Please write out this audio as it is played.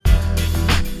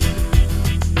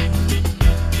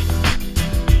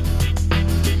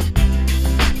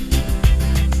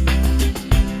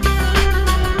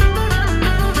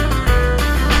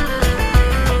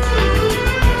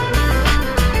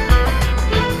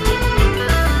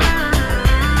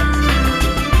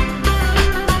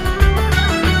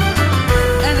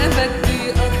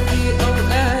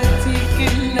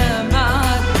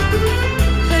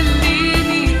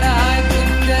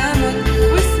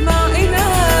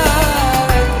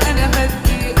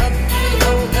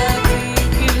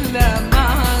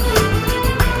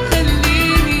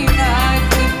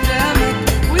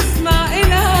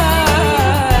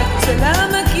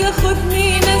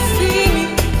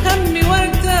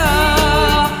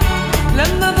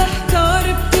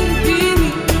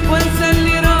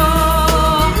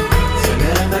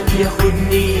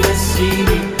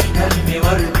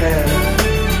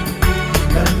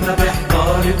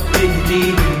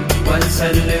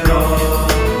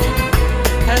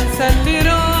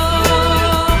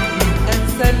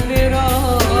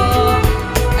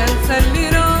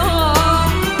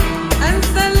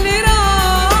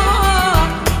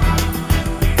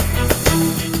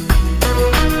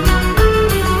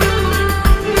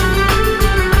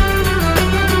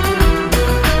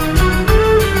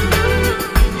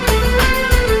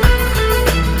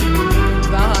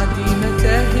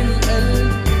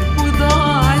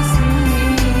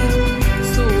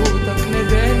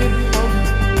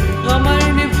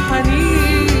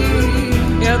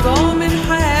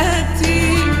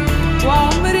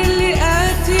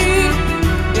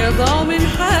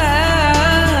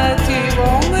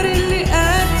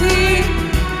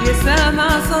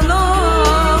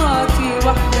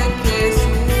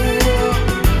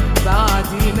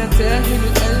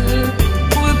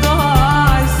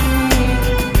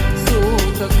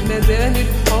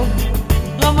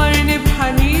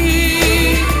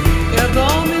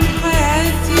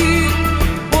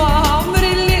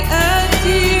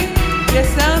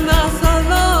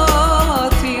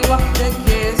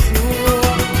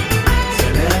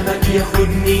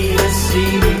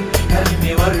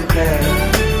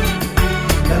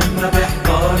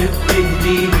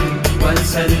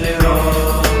أنسى اللي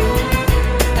راح،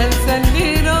 أنسى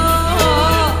اللي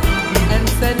راح،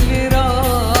 أنسى اللي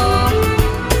راح،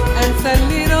 أنسى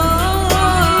اللي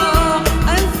راح،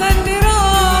 أنسى اللي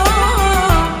راح.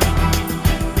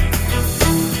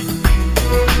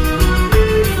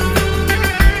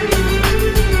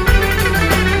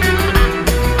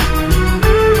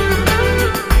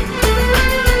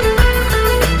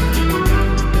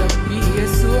 ربي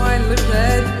يسوع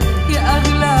الغالي يا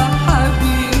أغلى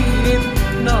حبيب،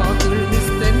 ناطر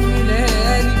مستني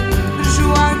ليالي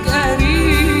رجوعك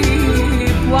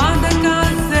قريب، وعدك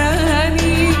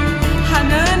عزاني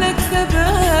حنانك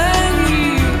سباني،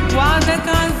 وعدك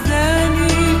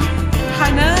عزاني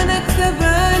حنانك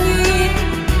سباني،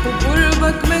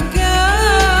 وبقربك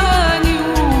مكاني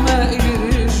وما إلي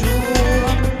رجوع.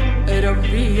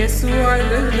 ربي يسوع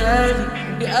الغالي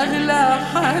يا أغلى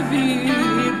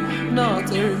حبيب،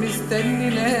 ناطر مستني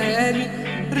ليالي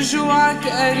رجوعك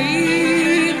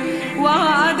قريب،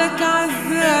 وعدك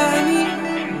عزاني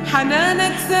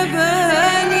حنانك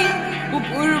سباني،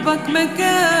 وبقربك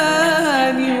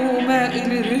مكاني وما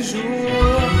إلي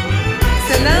رجوع.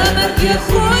 سلامك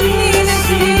ياخدني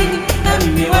نسيني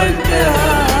همي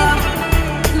وارتاح،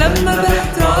 لما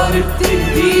بحتار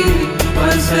بتهديني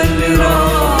وانسى اللي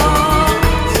راح.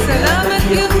 سلامك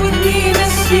ياخدني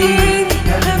نسيني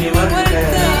همي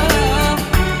وارتاح،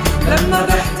 لما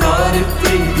بحتار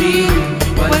بتهديني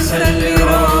وانسى اللي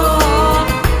راح.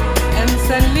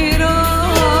 انسى اللي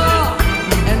راح،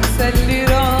 انسى اللي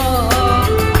راح،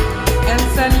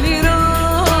 انسى اللي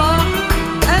راح،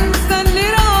 انسى اللي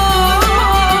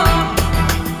راح.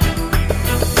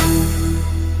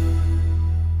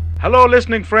 Hello,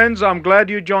 listening friends. I'm glad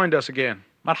you joined us again.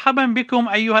 مرحبا بكم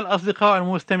أيها الأصدقاء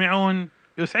المستمعون،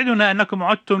 يسعدنا أنكم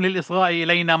عدتم للإصغاء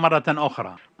إلينا مرة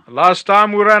أخرى. Last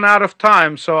time we ran out of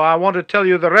time, so I want to tell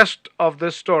you the rest of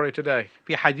this story today.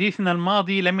 في حديثنا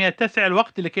الماضي لم يتسع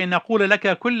الوقت لكي نقول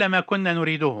لك كل ما كنا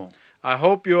نريده، I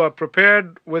hope you are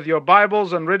prepared with your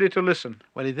Bibles and ready to listen.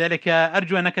 ولذلك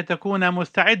أرجو أنك تكون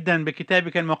مستعدا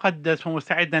بكتابك المقدس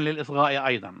ومستعدا للإصغاء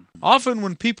أيضا. Often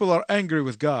when people are angry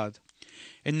with God,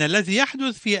 إن الذي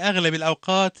يحدث في أغلب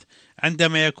الأوقات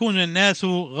عندما يكون الناس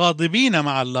غاضبين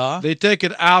مع الله، they take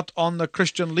it out on the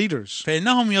Christian leaders.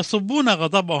 فإنهم يصبون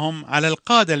غضبهم على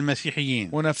القادة المسيحيين.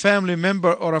 When a family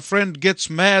member or a friend gets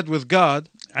mad with God,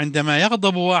 عندما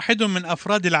يغضب واحد من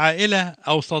أفراد العائلة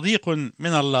أو صديق من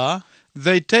الله،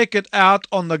 they take it out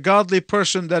on the godly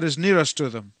person that is nearest to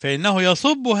them. فإنه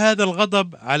يصب هذا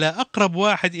الغضب على أقرب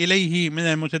واحد إليه من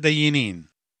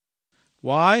المتدينين.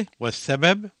 Why?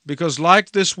 والسبب Because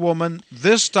like this woman,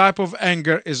 this type of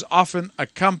anger is often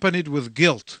accompanied with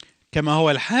guilt. كما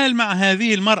هو الحال مع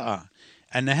هذه المرأة،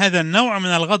 أن هذا النوع من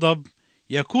الغضب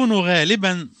يكون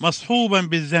غالبا مصحوبا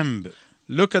بالذنب.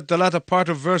 Look at the latter part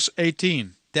of verse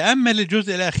 18. تأمل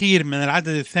الجزء الأخير من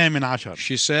العدد 18.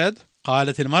 She said,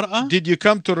 قالت المرأة: "Did you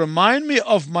come to remind me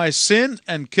of my sin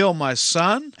and kill my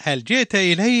son?" هل جئت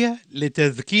إلي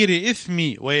لتذكير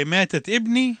إثمي وإماتة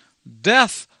ابني؟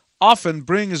 Death often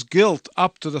brings guilt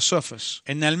up to the surface.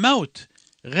 إن الموت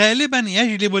غالبا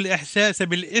يجلب الإحساس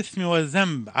بالإثم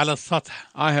والذنب على السطح.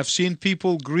 I have seen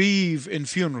people grieve in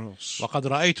funerals. وقد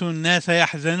رأيت الناس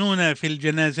يحزنون في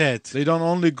الجنازات. They don't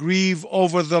only grieve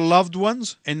over the loved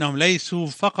ones, إنهم ليسوا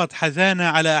فقط حزانة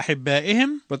على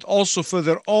أحبائهم، but also for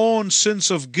their own sense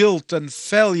of guilt and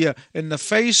failure in the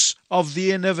face of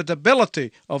the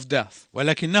inevitability of death.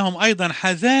 ولكنهم أيضا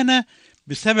حزانة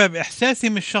بسبب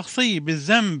إحساسهم الشخصي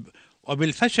بالذنب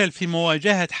وبالفشل في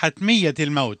مواجهة حتمية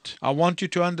الموت. I want you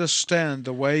to understand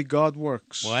the way God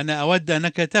works. وأنا أود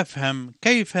أنك تفهم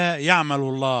كيف يعمل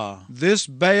الله. This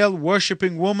Baal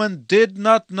worshipping woman did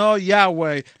not know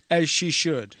Yahweh as she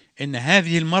should. إن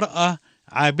هذه المرأة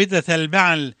عابدة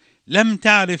البعل لم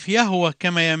تعرف يهوه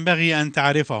كما ينبغي أن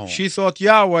تعرفه. She thought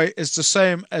Yahweh is the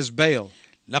same as Baal.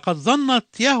 لقد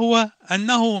ظنت يهوه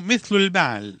أنه مثل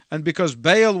البعل. And because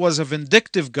Baal was a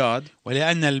vindictive God,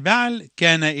 ولأن البعل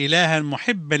كان إلها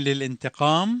محبا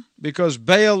للانتقام. because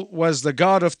Baal was the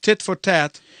god of tit for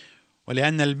tat,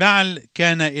 ولأن البعل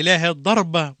كان إله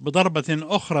الضربة بضربة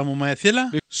أخرى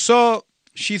مماثلة. so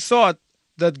she thought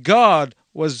that God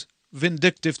was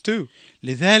vindictive too.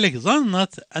 لذلك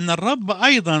ظنت أن الرب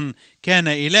أيضا كان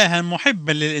إلها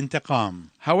محبا للانتقام.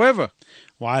 However,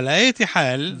 وعلى أي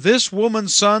حال this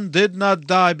woman's son did not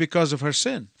die because of her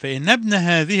sin. فإن ابن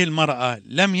هذه المرأة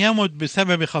لم يمت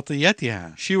بسبب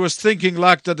خطيتها. She was thinking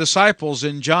like the disciples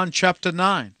in John chapter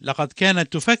 9. لقد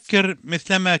كانت تفكر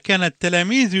مثلما كان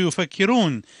التلاميذ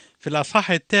يفكرون في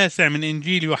الأصحاح 9 من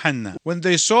إنجيل يوحنا. When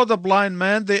they saw the blind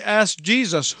man, they asked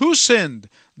Jesus, "Who sinned,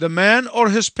 the man or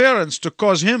his parents to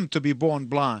cause him to be born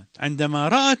blind? عندما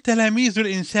رأى التلاميذ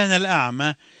الإنسان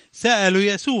الأعمى سألوا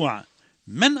يسوع: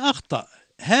 من أخطأ،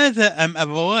 هذا أم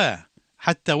أبواه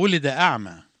حتى ولد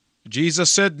أعمى؟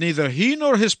 Jesus said, neither he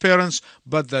nor his parents,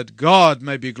 but that God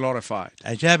may be glorified.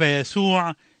 أجاب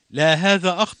يسوع: لا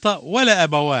هذا أخطأ ولا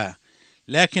أبواه،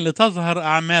 لكن لتظهر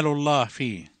أعمال الله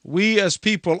فيه. We as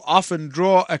people often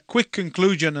draw a quick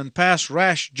conclusion and pass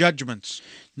rash judgments.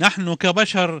 نحن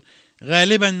كبشر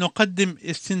غالبا نقدم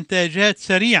استنتاجات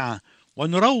سريعة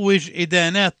ونروج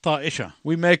إدانات طائشة.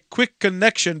 We make quick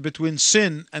connection between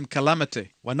sin and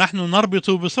calamity. ونحن نربط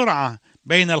بسرعة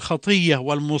بين الخطية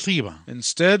والمصيبة.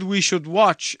 Instead, we should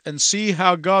watch and see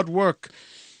how God works.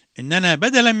 إننا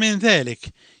بدلا من ذلك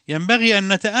ينبغي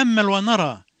أن نتأمل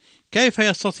ونرى كيف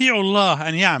يستطيع الله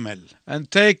أن يعمل.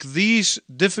 And take these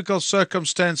difficult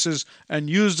circumstances and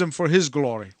use them for His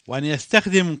glory. وأن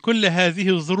يستخدم كل هذه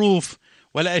الظروف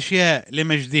والأشياء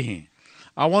لمجده.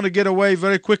 I want to get away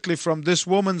very quickly from this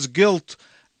woman's guilt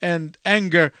and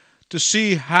anger to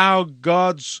see how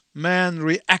God's man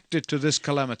reacted to this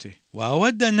calamity.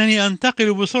 وأود أنني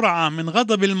أنتقل بسرعة من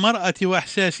غضب المرأة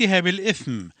وإحساسها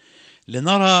بالإثم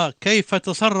لنرى كيف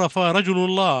تصرف رجل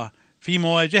الله في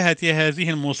مواجهة هذه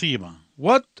المصيبة.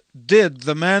 What did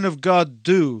the man of God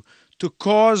do to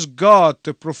cause God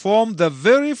to perform the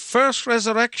very first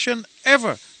resurrection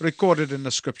ever recorded in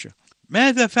the scripture?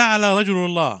 ماذا فعل رجل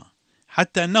الله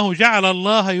حتى أنه جعل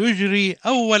الله يجري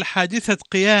أول حادثة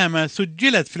قيامة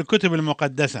سجلت في الكتب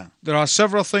المقدسة؟ There are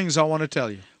several things I want to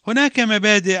tell you. هناك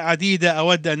مبادئ عديدة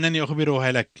أود أنني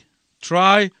أخبرها لك.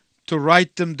 Try to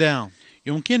write them down.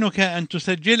 يمكنك أن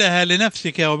تسجلها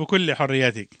لنفسك وبكل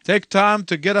حريتك. Take time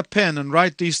to get a pen and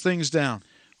write these things down.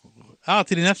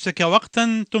 أعطي لنفسك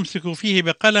وقتا تمسك فيه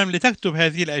بقلم لتكتب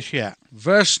هذه الأشياء.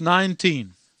 Verse 19.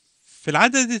 في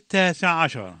العدد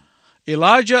 19.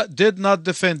 Elijah did not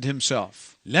defend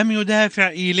himself. لم يدافع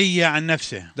إيليا عن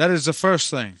نفسه. That is the first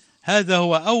thing. هذا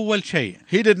هو أول شيء.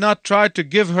 He did not try to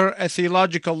give her a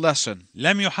theological lesson.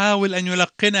 لم يحاول أن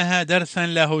يلقنها درسا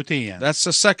لاهوتيا. That's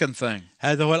the second thing.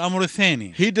 هذا هو الأمر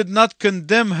الثاني. He did not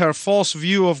condemn her false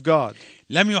view of God.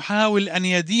 لم يحاول أن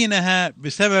يدينها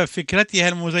بسبب فكرتها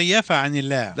المزيفة عن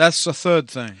الله. That's the third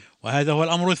thing. وهذا هو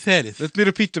الأمر الثالث. Let me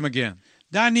repeat them again.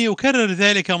 دعني أكرر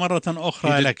ذلك مرة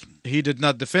أخرى لك. He did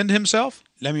not defend himself.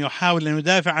 لم يحاول أن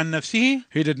يدافع عن نفسه.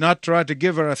 He did not try to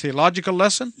give her a theological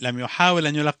lesson. لم يحاول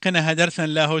أن يلقنها درسا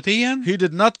لاهوتيا. He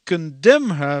did not condemn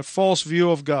her false view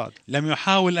of God. لم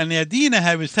يحاول أن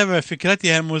يدينها بسبب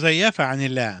فكرتها المزيفة عن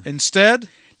الله. Instead,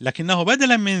 لكنه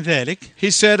بدلا من ذلك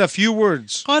he said a few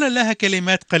words. قال لها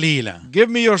كلمات قليلة. Give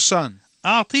me your son.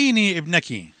 أعطيني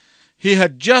ابنك. He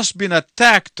had just been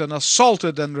attacked and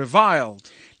assaulted and reviled.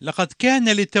 لقد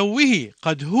كان لتوه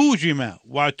قد هوجم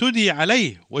واعتدي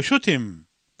عليه وشتم.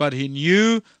 But he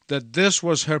knew that this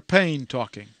was her pain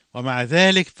talking. ومع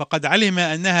ذلك فقد علم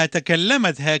أنها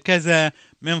تكلمت هكذا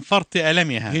من فرط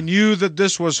ألمها. He knew that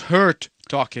this was hurt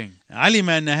talking. علم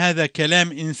أن هذا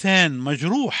كلام إنسان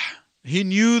مجروح. He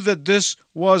knew that this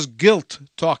was guilt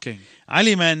talking.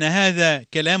 علم أن هذا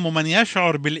كلام من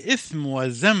يشعر بالإثم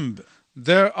والذنب.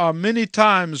 There are many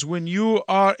times when you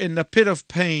are in a pit of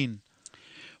pain.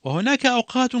 وهناك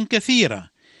أوقات كثيرة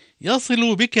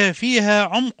يصل بك فيها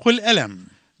عمق الألم.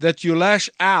 That you lash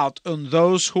out on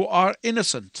those who are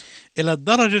innocent. إلى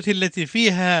الدرجة التي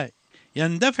فيها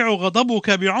يندفع غضبك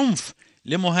بعنف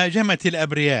لمهاجمة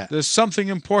الأبرياء. There's something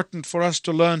important for us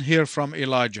to learn here from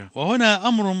Elijah. وهنا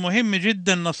أمر مهم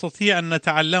جدا نستطيع أن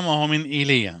نتعلمه من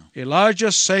إيليا.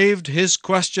 Elijah saved his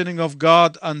questioning of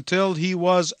God until he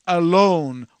was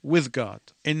alone with God.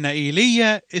 إن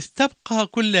إيليا استبقى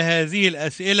كل هذه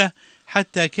الأسئلة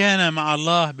حتى كان مع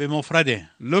الله بمفرده.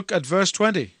 Look at verse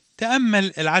 20.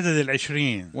 تأمل العدد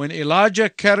 20. When Elijah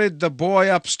carried the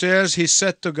boy upstairs, he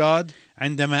said to God,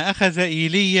 عندما أخذ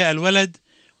إيليا الولد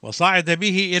وصعد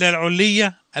به إلى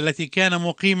العلية التي كان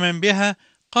مقيما بها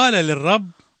قال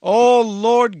للرب: Oh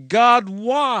Lord God,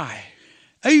 why?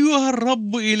 أيها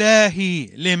الرب إلهي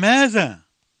لماذا؟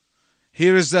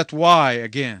 Here is that why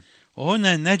again.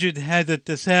 وهنا نجد هذا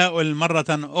التساؤل مرة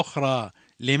أخرى،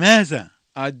 لماذا؟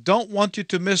 I don't want you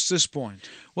to miss this point.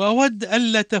 وأود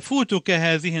ألا تفوتك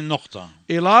هذه النقطة.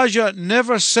 Elijah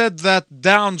never said that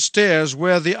downstairs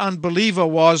where the unbeliever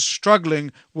was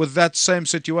struggling with that same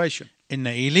situation. إن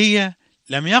إيليا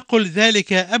لم يقل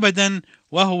ذلك أبدا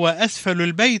وهو أسفل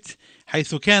البيت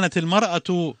حيث كانت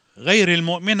المرأة غير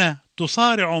المؤمنة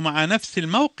تصارع مع نفس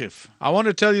الموقف. I want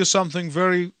to tell you something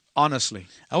very honestly.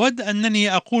 أود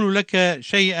أنني أقول لك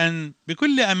شيئا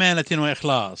بكل أمانة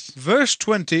وإخلاص. Verse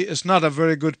 20 is not a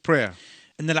very good prayer.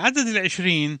 إن العدد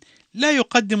 20 لا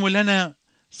يقدم لنا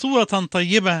صورة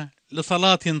طيبة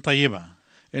لصلاة طيبة.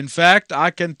 In fact,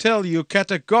 I can tell you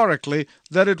categorically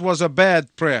that it was a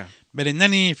bad prayer. بل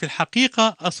إنني في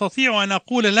الحقيقة أستطيع أن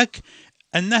أقول لك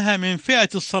أنها من فئة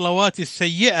الصلوات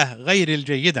السيئة غير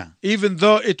الجيدة. Even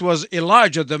though it was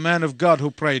Elijah, the man of God,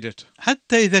 who prayed it.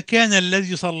 حتى إذا كان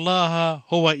الذي صلاها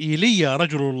هو إيليا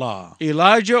رجل الله.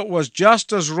 Elijah was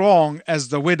just as wrong as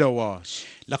the widow was.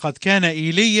 لقد كان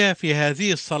إيليا في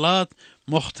هذه الصلاة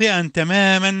مخطئا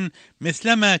تماما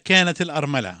مثلما كانت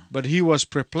الأرملة. But he was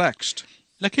perplexed.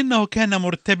 لكنه كان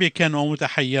مرتبكا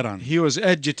ومتحيرا. He was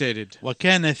agitated.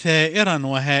 وكان ثائرا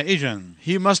وهائجا.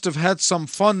 He must have had some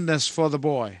fondness for the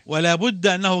boy. ولا بد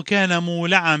أنه كان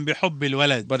مولعا بحب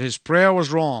الولد. But his prayer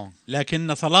was wrong.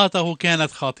 لكن صلاته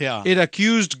كانت خاطئة. It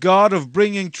accused God of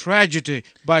bringing tragedy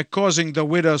by causing the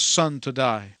widow's son to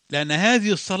die. لأن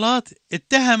هذه الصلاة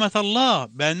اتهمت الله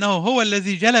بأنه هو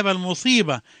الذي جلب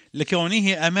المصيبة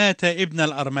لكونه أمات ابن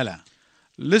الأرملة.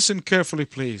 Listen carefully,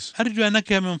 please. أرجو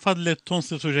أنك من فضلك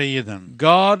تنصت جيدا.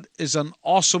 God is an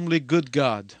awesomely good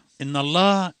God. إن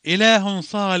الله إله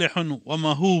صالح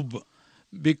ومهوب.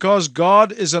 Because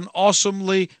God is an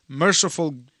awesomely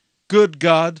merciful good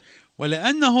God,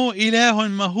 ولأنه إله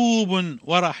مهوب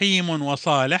ورحيم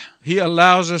وصالح. He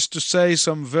allows us to say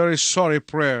some very sorry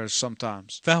prayers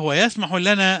sometimes. فهو يسمح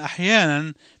لنا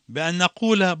أحيانا بأن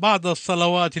نقول بعض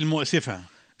الصلوات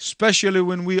المؤسفة. Especially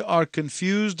when we are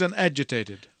confused and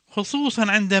agitated.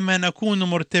 خصوصا عندما نكون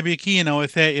مرتبكين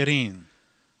وثائرين.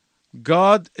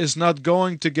 God is not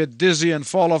going to get dizzy and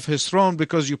fall off his throne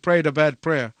because you prayed a bad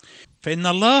prayer. فإن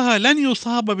الله لن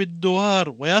يصاب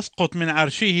بالدوار ويسقط من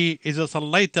عرشه إذا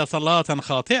صليت صلاة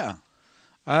خاطئة.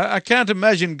 I can't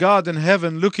imagine God in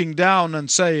heaven looking down and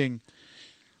saying,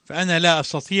 فأنا لا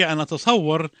أستطيع أن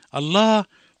أتصور الله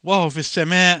وهو في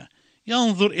السماء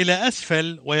ينظر إلى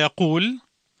أسفل ويقول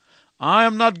I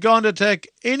am not going to take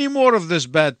any more of this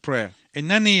bad prayer.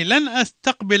 إنني لن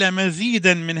أستقبل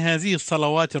مزيدا من هذه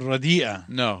الصلوات الرديئة.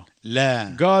 No.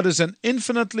 لا. God is an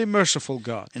infinitely merciful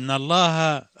God. إن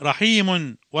الله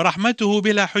رحيم ورحمته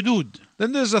بلا حدود.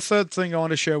 Then there's a third thing I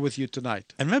want to share with you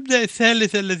tonight. المبدأ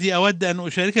الثالث الذي أود أن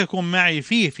أشارككم معي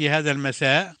فيه في هذا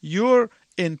المساء. Your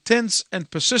intense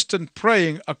and persistent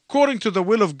praying according to the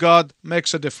will of God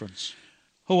makes a difference.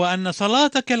 هو أن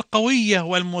صلاتك القوية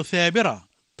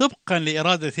والمثابرة طبقا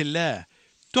لإرادة الله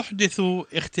تحدث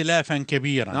اختلافا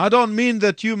كبيرا. Now, I don't mean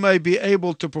that you may be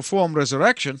able to perform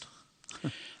resurrection.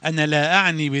 أنا لا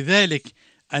أعني بذلك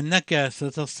أنك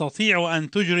ستستطيع أن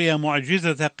تجري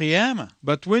معجزة قيامة.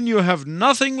 But when you have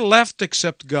nothing left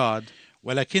except God,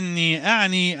 ولكني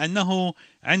أعني أنه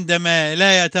عندما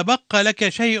لا يتبقى لك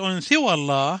شيء سوى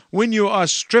الله. when you are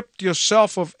stripped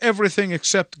yourself of everything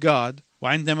except God,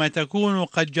 وعندما تكون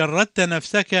قد جردت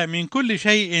نفسك من كل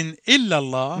شيء إلا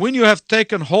الله. when you have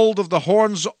taken hold of the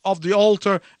horns of the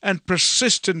altar and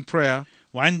persist in prayer,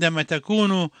 وعندما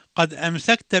تكون قد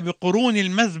أمسكت بقرون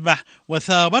المذبح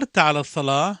وثابرت على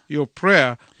الصلاة. your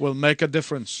prayer will make a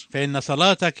difference. فإن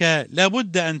صلاتك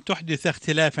لابد أن تحدث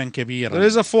اختلافا كبيرا. There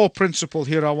is a fourth principle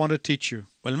here I want to teach you.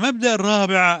 والمبدأ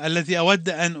الرابع الذي أود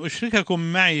أن أشرككم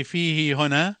معي فيه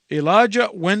هنا. Elijah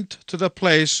went to the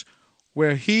place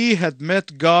where he had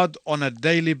met God on a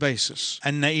daily basis.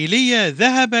 أن إيليا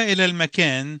ذهب إلى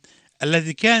المكان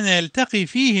الذي كان يلتقي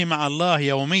فيه مع الله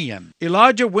يوميا.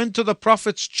 Elijah went to the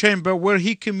prophet's chamber where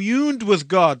he communed with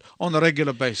God on a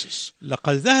regular basis.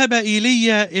 لقد ذهب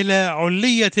إيليا إلى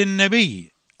علية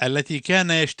النبي التي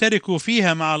كان يشترك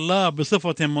فيها مع الله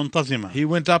بصفة منتظمة. He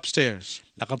went upstairs.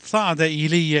 لقد صعد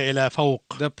إيليا إلى فوق.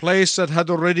 The place that had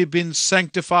already been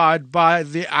sanctified by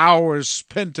the hours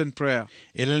spent in prayer.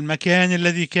 إلى المكان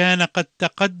الذي كان قد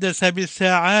تقدس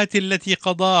بالساعات التي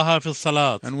قضاها في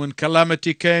الصلاة. And when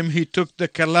calamity came, he took the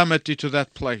calamity to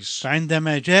that place.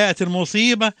 فعندما جاءت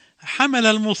المصيبة حمل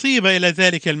المصيبة إلى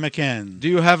ذلك المكان. Do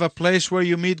you have a place where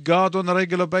you meet God on a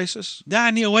regular basis?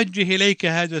 دعني أوجه إليك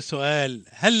هذا السؤال.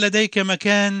 هل لديك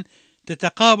مكان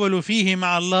تتقابل فيه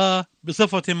مع الله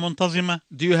بصفة منتظمة؟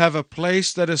 Do you have a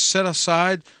place that is set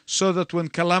aside so that when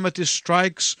calamity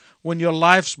strikes, when your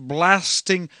life's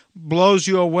blasting blows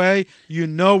you away, you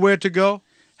know where to go?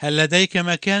 هل لديك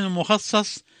مكان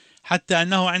مخصص حتى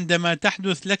أنه عندما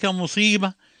تحدث لك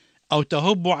مصيبة أو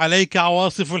تهب عليك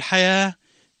عواصف الحياة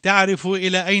تعرف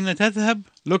إلى أين تذهب؟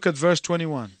 Look at verse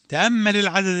 21. تأمل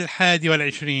العدد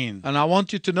 21. And I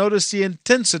want you to notice the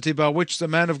intensity by which the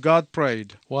man of God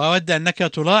prayed. وأود أنك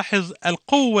تلاحظ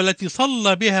القوة التي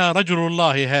صلى بها رجل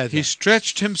الله هذا. He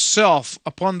stretched himself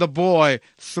upon the boy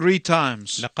 3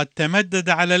 times. لقد تمدد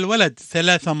على الولد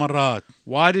 3 مرات.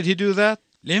 Why did he do that?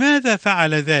 لماذا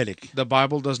فعل ذلك؟ The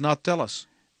Bible does not tell us.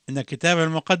 إن الكتاب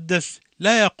المقدس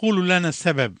لا يقول لنا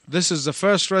السبب. This is the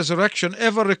first resurrection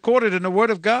ever recorded in the Word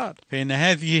of God. فإن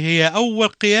هذه هي أول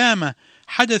قيامة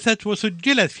حدثت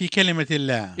وسجلت في كلمة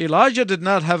الله. Elijah did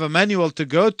not have a manual to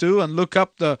go to and look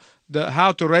up the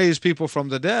how to raise people from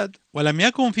the dead. ولم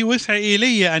يكن في وسع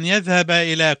إيليا أن يذهب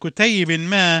إلى كتيب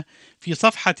ما في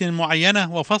صفحة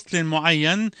معينة وفصل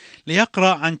معين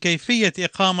ليقرأ عن كيفية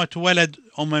إقامة ولد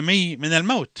أممي من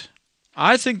الموت.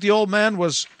 I think the old man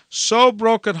was so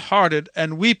broken-hearted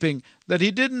and weeping that he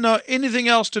didn't know anything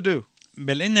else to do.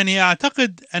 بل إنني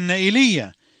أعتقد أن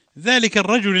إيليا ذلك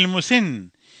الرجل المسن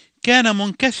كان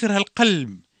منكسر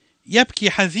القلب يبكي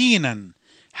حزينا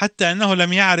حتى أنه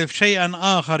لم يعرف شيئا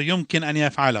آخر يمكن أن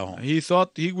يفعله. He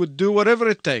thought he would do whatever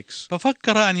it takes.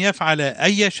 ففكر أن يفعل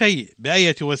أي شيء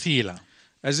بأية وسيلة.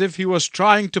 As if he was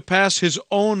trying to pass his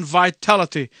own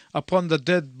vitality upon the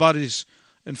dead bodies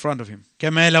in front of him.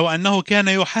 كما لو أنه كان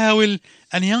يحاول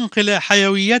أن ينقل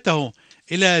حيويته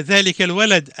إلى ذلك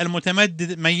الولد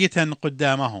المتمدد ميتا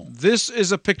قدامه. This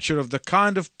is a picture of the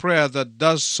kind of prayer that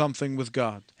does something with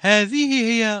God. هذه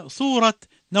هي صورة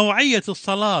نوعية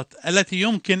الصلاة التي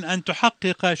يمكن أن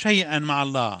تحقق شيئا مع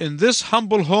الله. In this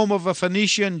humble home of a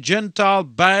Phoenician Gentile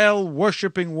Baal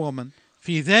worshipping woman,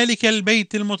 في ذلك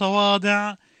البيت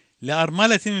المتواضع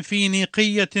لأرملة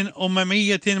فينيقية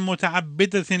أممية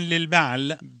متعبدة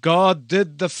للبعل، God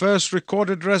did the first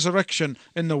recorded resurrection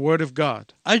in the Word of God.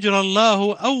 أجرى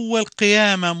الله أول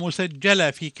قيامة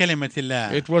مسجلة في كلمة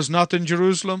الله. It was not in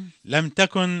Jerusalem. لم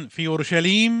تكن في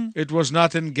أورشليم It was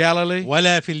not in Galilee.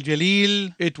 ولا في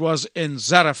الجليل، It was in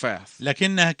Zarephath.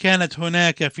 لكنها كانت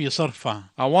هناك في صرفة.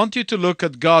 I want you to look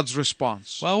at God's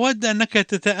response. وأود أنك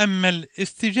تتأمل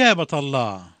استجابة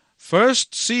الله.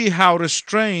 First, see how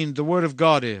restrained the Word of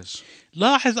God is.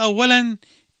 لاحظ أولا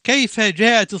كيف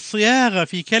جاءت الصياغة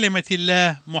في كلمة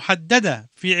الله محددة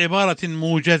في عبارة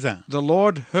موجزة. The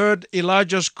Lord heard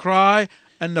Elijah's cry,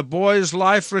 and the boy's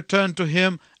life returned to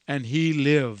him, and he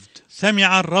lived.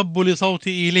 سمع الرب لصوت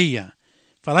إيليا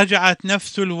فرجعت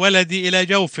نفس الولد إلى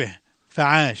جوفه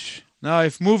فعاش. Now,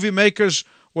 if movie makers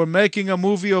were making a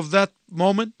movie of that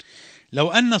moment,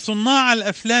 لو أن صناع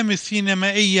الأفلام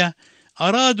السينمائية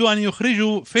أرادوا أن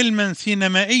يخرجوا فيلما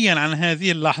سينمائيا عن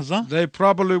هذه اللحظة، they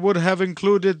probably would have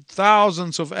included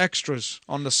thousands of extras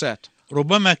on the set.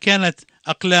 ربما كانت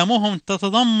أقلامهم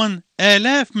تتضمن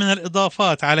آلاف من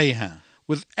الإضافات عليها،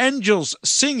 With angels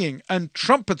singing and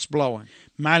trumpets blowing.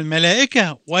 مع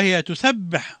الملائكة وهي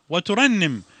تسبح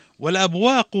وترنم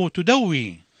والأبواق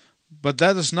تدوي. But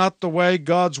that is not the way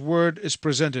God's word is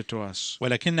presented to us.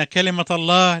 ولكن كلمة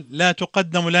الله لا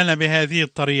تقدم لنا بهذه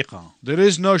الطريقة. There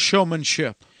is no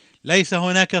showmanship. ليس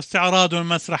هناك استعراض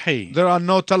مسرحي There are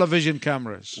no television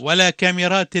cameras. ولا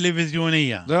كاميرات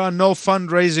تلفزيونية، There are no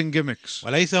fundraising gimmicks.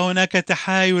 وليس هناك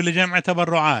تحايل لجمع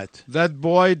تبرعات. That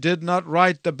boy did not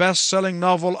write the best-selling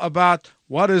novel about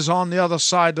what is on the other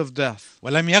side of death.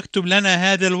 ولم يكتب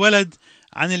لنا هذا الولد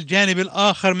عن الجانب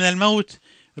الآخر من الموت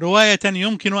رواية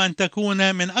يمكن أن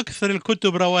تكون من أكثر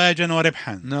الكتب رواجا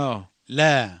وربحا. No.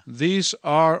 لا، These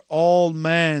are all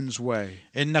man's way.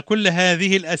 إن كل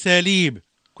هذه الأساليب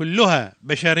كلها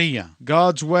بشرية.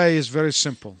 God's way is very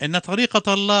simple. إن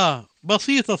طريقة الله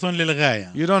بسيطة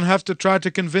للغاية. You don't have to try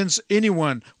to convince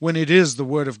anyone when it is the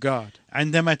word of God.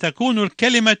 عندما تكون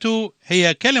الكلمة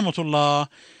هي كلمة الله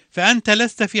فأنت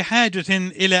لست في حاجة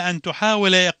إلى أن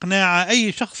تحاول إقناع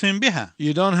أي شخص بها.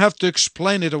 You don't have to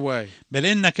explain it away. بل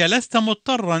إنك لست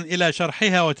مضطرا إلى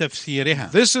شرحها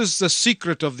وتفسيرها. This is the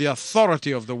secret of the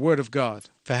authority of the word of God.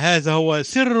 فهذا هو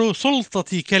سر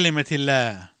سلطة كلمة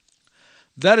الله.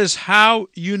 That is how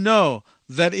you know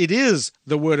that it is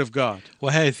the word of God.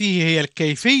 وهذه هي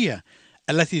الكيفية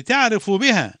التي تعرف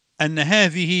بها أن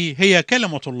هذه هي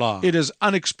كلمة الله. It is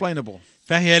unexplainable.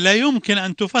 فهي لا يمكن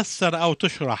أن تفسر أو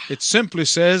تشرح. It simply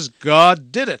says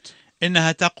God did it.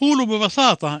 إنها تقول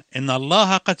ببساطة إن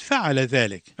الله قد فعل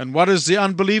ذلك. And what is the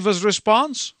unbeliever's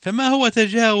response? فما هو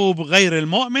تجاوب غير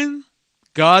المؤمن؟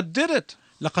 God did it.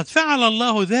 لقد فعل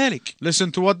الله ذلك.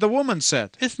 Listen to what the woman said.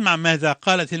 اسمع ماذا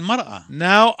قالت المرأة.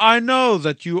 Now I know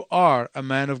that you are a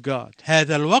man of God.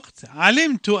 هذا الوقت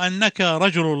علمت أنك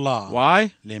رجل الله.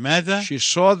 Why? لماذا؟ She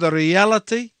saw the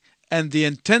reality and the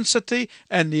intensity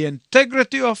and the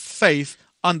integrity of faith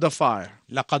under fire.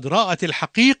 لقد رأت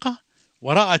الحقيقة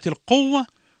ورأت القوة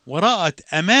ورأت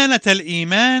أمانة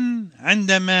الإيمان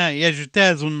عندما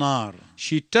يجتاز النار.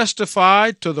 She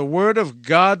testified to the word of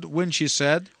God when she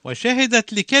said,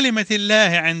 وشهدت لكلمة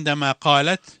الله عندما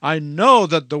قالت I know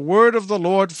that the word of the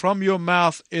Lord from your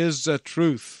mouth is the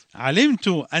truth. علمت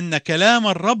أن كلام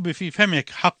الرب في فمك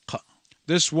حق.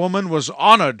 This woman was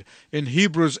honored in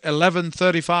Hebrews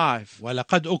 11:35.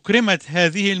 ولقد أكرمت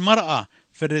هذه المرأة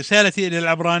في الرسالة إلى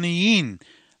العبرانيين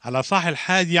الأصحاح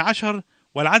 11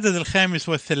 والعدد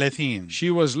 35.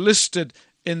 She was listed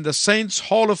in the Saints'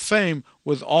 Hall of Fame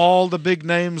with all the big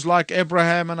names like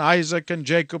Abraham and Isaac and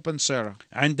Jacob and Sarah.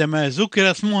 عندما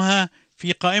ذكر اسمها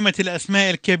في قائمة الأسماء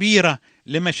الكبيرة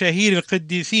لمشاهير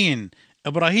القديسين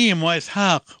إبراهيم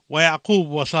وإسحاق ويعقوب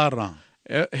وسارة.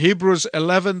 Hebrews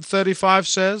 11:35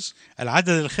 says,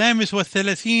 العدد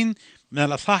 35 من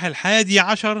الأصحاح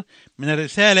 11 من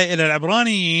الرسالة إلى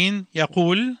العبرانيين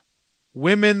يقول: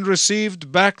 Women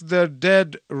received back their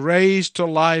dead raised to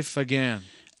life again.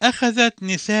 أخذت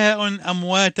نساء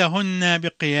أمواتهن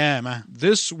بقيامة.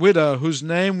 This widow, whose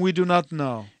name we do not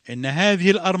know, إن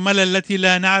هذه الأرملة التي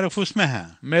لا نعرف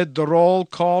اسمها made the roll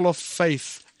call of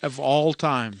faith of all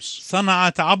times.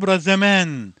 صنعت عبر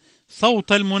الزمان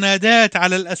صوت المنادات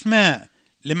على الأسماء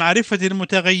لمعرفة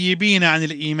المتغيبين عن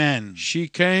الإيمان. She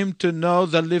came to know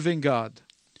the living God.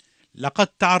 لقد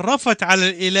تعرفت على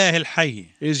الإله الحي.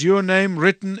 Is your name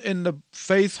written in the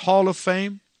Faith Hall of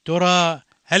Fame? ترى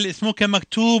هل اسمك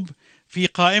مكتوب في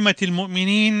قائمة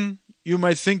المؤمنين؟ You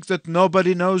may think that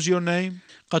nobody knows your name,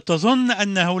 قد تظن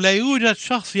أنه لا يوجد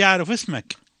شخص يعرف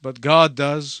اسمك، but God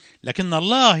does. لكن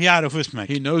الله يعرف اسمك.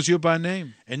 He knows you by name,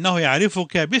 إنه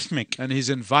يعرفك باسمك، and He's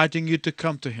inviting you to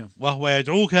come to Him. وهو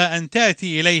يدعوك أن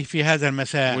تأتي إليه في هذا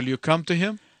المساء. Will you come to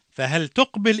Him? فهل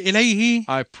تقبل إليه؟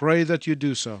 I pray that you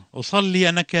do so. أصلي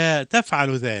أنك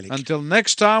تفعل ذلك. Until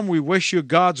next time, we wish you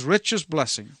God's richest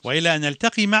blessings. وإلى أن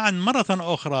نلتقي معا مرة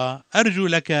أخرى، أرجو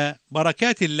لك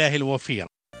بركات الله الوفيرة.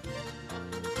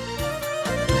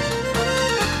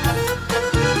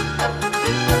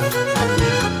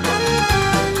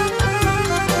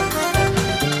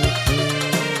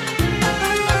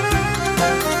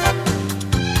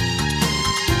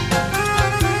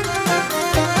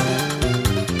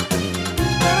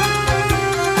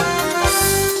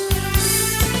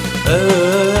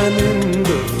 آمن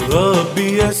بالرب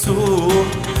يسوع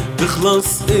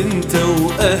تخلص انت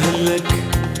واهلك،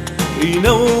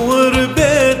 ينور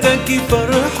بيتك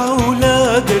يفرح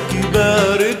اولادك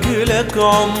يبارك لك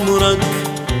عمرك.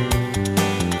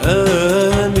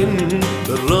 آمن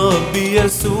بالرب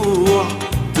يسوع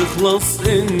تخلص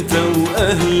انت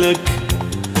واهلك،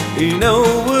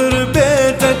 ينور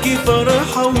بيتك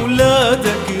يفرح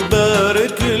اولادك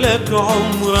يبارك لك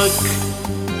عمرك.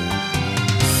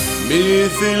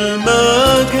 مثل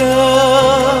ما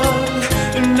قال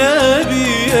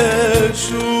النبي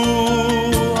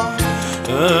يشوع،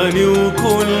 أنا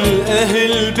وكل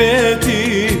أهل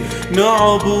بيتي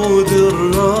نعبد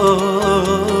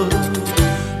الرب.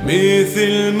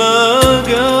 مثل ما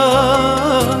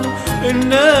قال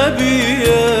النبي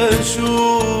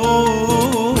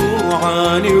يشوع،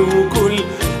 أنا وكل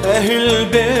أهل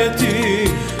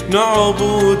بيتي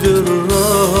نعبد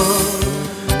الرب.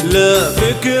 لا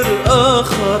فكر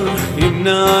آخر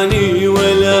يمنعني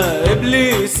ولا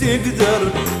إبليس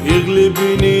يقدر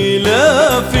يغلبني.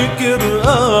 لا فكر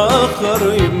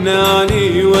آخر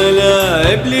يمنعني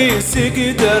ولا إبليس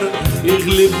يقدر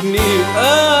يغلبني.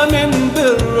 آمن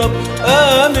بالرب،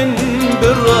 آمن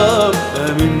بالرب،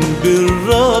 آمن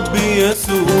بالرب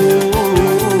يسوع.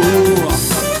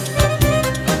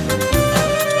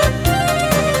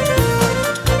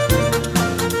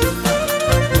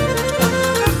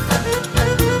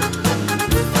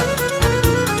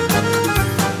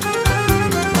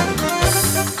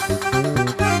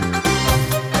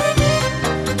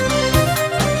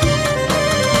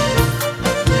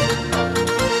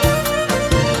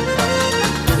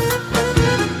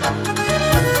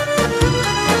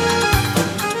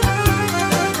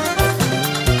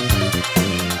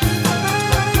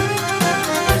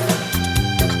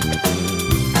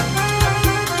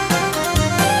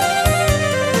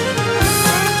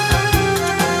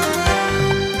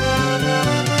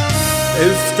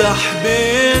 افتح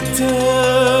بيتك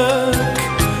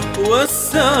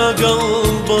وسع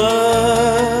قلبك،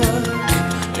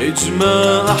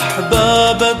 اجمع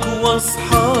احبابك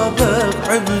واصحابك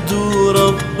عبدوا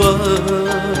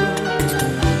ربك.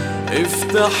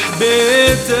 افتح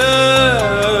بيتك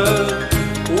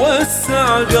وسع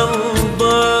قلبك،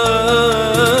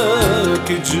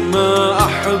 اجمع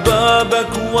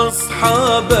احبابك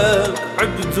واصحابك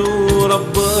عبدوا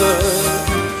ربك.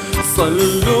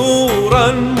 صلوا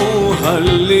رنموا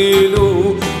هللوا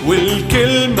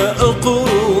والكلمة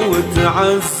اقروا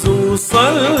وتعزوا.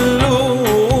 صلوا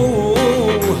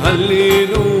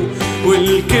هللوا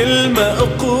والكلمة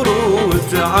اقروا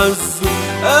وتعزوا.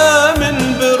 آمن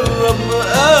بالرب،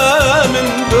 آمن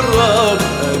بالرب،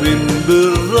 آمن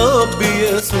بالرب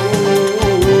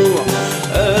يسوع.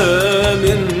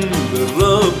 آمن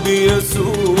بالرب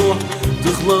يسوع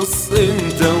تخلص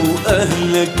انت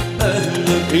واهلك،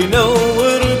 اهلك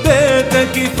ينور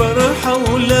بيتك يفرح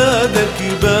أولادك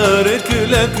يبارك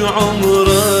لك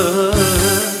عمرك.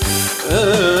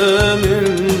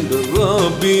 آمن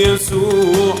بالرب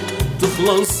يسوع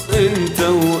تخلص انت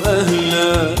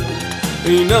وأهلك،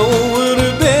 ينور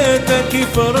بيتك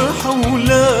يفرح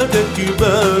أولادك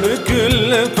يبارك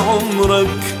لك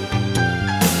عمرك.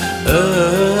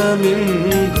 آمن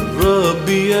بالرب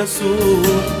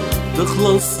يسوع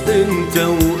تخلص انت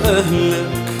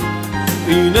وأهلك،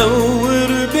 ينور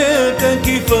بيتك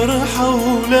يفرح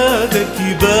أولادك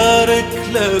يبارك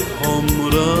لك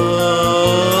عمرك.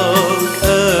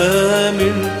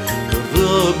 آمن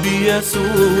بالرب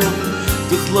يسوع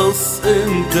تخلص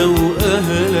انت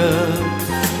وأهلك،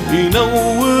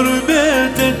 ينور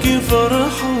بيتك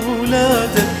يفرح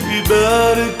أولادك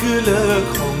يبارك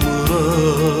لك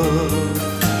عمرك،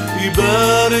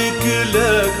 يبارك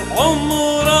لك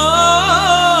عمرك.